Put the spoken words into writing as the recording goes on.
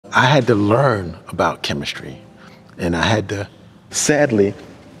I had to learn about chemistry, and I had to, sadly,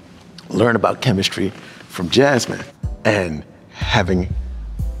 learn about chemistry from Jasmine, and having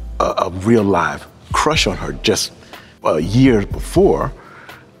a real live crush on her just years before.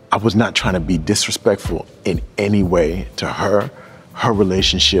 I was not trying to be disrespectful in any way to her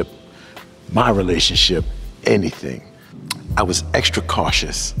relationship, my relationship, anything. I was extra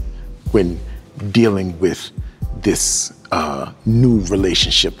cautious when dealing with this new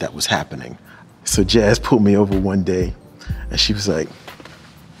relationship that was happening. So Jazz pulled me over one day and she was like,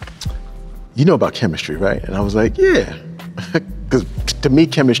 "You know about chemistry, right?" And I was like, "Yeah." Because to me,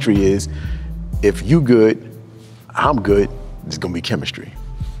 chemistry is, if you good, I'm good, it's gonna be chemistry.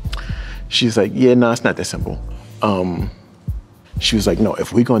 She's like, "Yeah, no, it's not that simple." She was like, "No,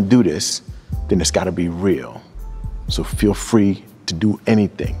 if we're gonna do this, then it's gotta be real. So feel free to do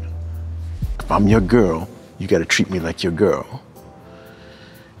anything. If I'm your girl, you gotta treat me like your girl."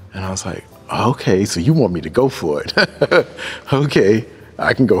 And I was like, "Okay, so you want me to go for it?" "Okay,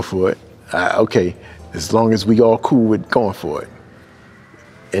 I can go for it. Okay, as long as we all cool with going for it."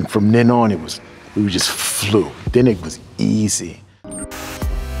 And from then on, we just flew. Then it was easy.